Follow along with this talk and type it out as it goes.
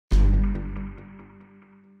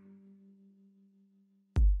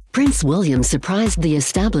Prince William surprised the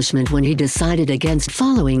establishment when he decided against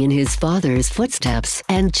following in his father's footsteps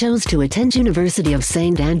and chose to attend University of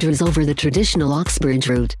St Andrews over the traditional Oxbridge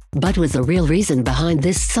route. But was the real reason behind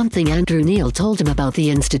this something Andrew Neil told him about the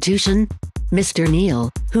institution? Mr.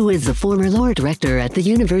 Neil, who is the former Lord Rector at the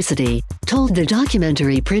university, told the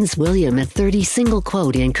documentary Prince William at 30 single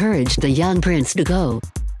quote encouraged the young prince to go.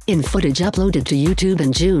 In footage uploaded to YouTube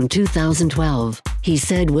in June 2012, he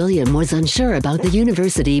said William was unsure about the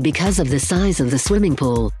university because of the size of the swimming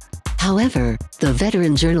pool. However, the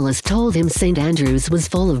veteran journalist told him St Andrews was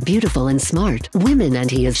full of beautiful and smart women, and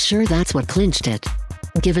he is sure that's what clinched it.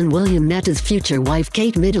 Given William met his future wife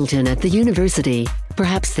Kate Middleton at the university,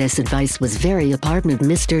 perhaps this advice was very apartment.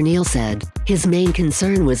 Mr. Neil said his main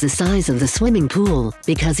concern was the size of the swimming pool,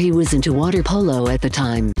 because he was into water polo at the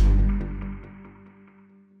time.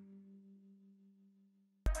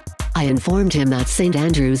 I informed him that St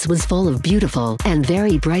Andrews was full of beautiful and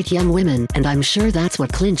very bright young women, and I'm sure that's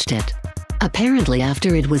what clinched it. Apparently,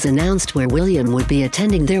 after it was announced where William would be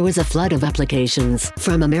attending, there was a flood of applications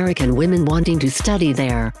from American women wanting to study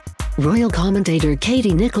there. Royal commentator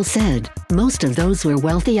Katie Nichols said, most of those were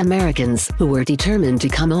wealthy Americans who were determined to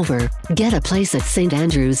come over, get a place at St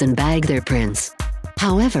Andrews and bag their prince.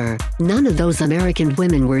 However, none of those American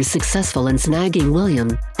women were successful in snagging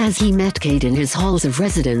William, as he met Kate in his halls of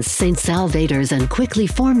residence St Salvator's and quickly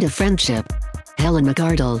formed a friendship. Helen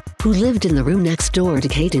McArdle, who lived in the room next door to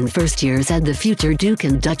Kate in first year, said the future Duke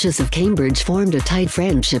and Duchess of Cambridge formed a tight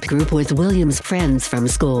friendship group with William's friends from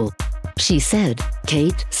school. She said,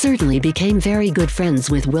 Kate certainly became very good friends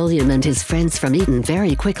with William and his friends from Eton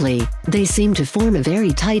very quickly. They seemed to form a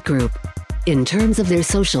very tight group. In terms of their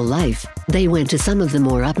social life, they went to some of the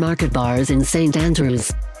more upmarket bars in St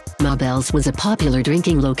Andrews. Mabel's was a popular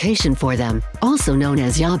drinking location for them, also known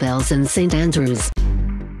as Yabel's and St Andrews.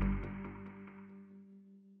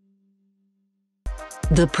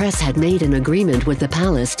 The press had made an agreement with the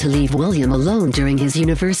palace to leave William alone during his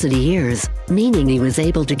university years, meaning he was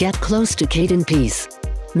able to get close to Kate in peace.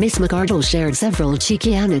 Miss McArdle shared several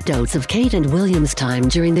cheeky anecdotes of Kate and William's time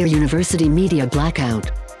during their university media blackout.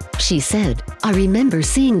 She said, I remember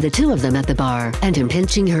seeing the two of them at the bar and him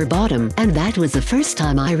pinching her bottom, and that was the first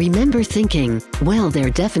time I remember thinking, well,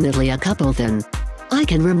 they're definitely a couple then. I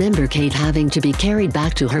can remember Kate having to be carried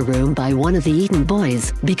back to her room by one of the Eton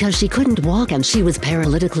boys because she couldn't walk and she was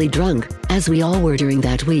paralytically drunk, as we all were during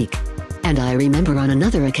that week. And I remember on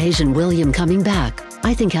another occasion William coming back,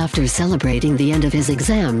 I think after celebrating the end of his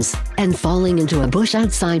exams, and falling into a bush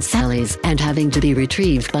outside Sally's and having to be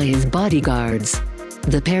retrieved by his bodyguards.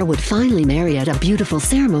 The pair would finally marry at a beautiful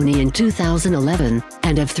ceremony in 2011,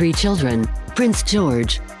 and have 3 children, Prince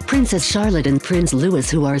George, Princess Charlotte and Prince Louis,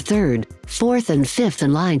 who are 3rd, 4th and 5th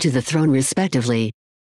in line to the throne respectively.